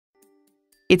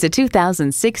It's a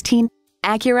 2016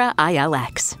 Acura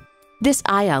ILX. This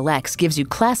ILX gives you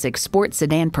classic sports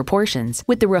sedan proportions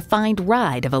with the refined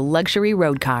ride of a luxury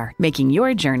road car, making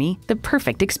your journey the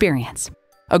perfect experience.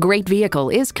 A great vehicle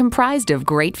is comprised of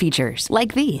great features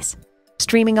like these: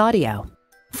 streaming audio,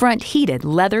 front heated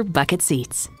leather bucket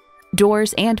seats,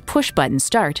 doors and push-button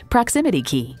start proximity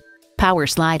key, power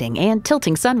sliding and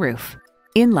tilting sunroof,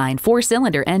 inline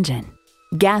 4-cylinder engine,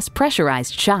 gas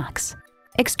pressurized shocks,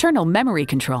 external memory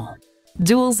control,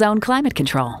 dual zone climate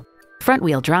control, front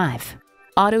wheel drive,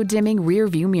 auto dimming rear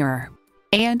view mirror,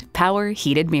 and power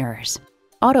heated mirrors.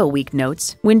 Auto Week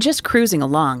notes, when just cruising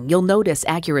along, you'll notice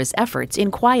Acura's efforts in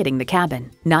quieting the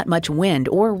cabin. Not much wind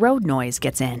or road noise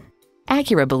gets in.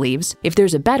 Acura believes if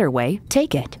there's a better way,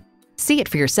 take it. See it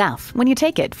for yourself when you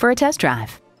take it for a test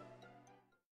drive.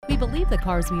 We believe the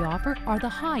cars we offer are the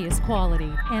highest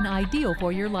quality and ideal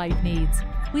for your life needs.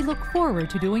 We look forward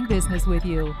to doing business with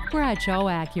you. Bradshaw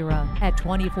Acura at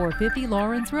 2450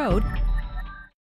 Lawrence Road,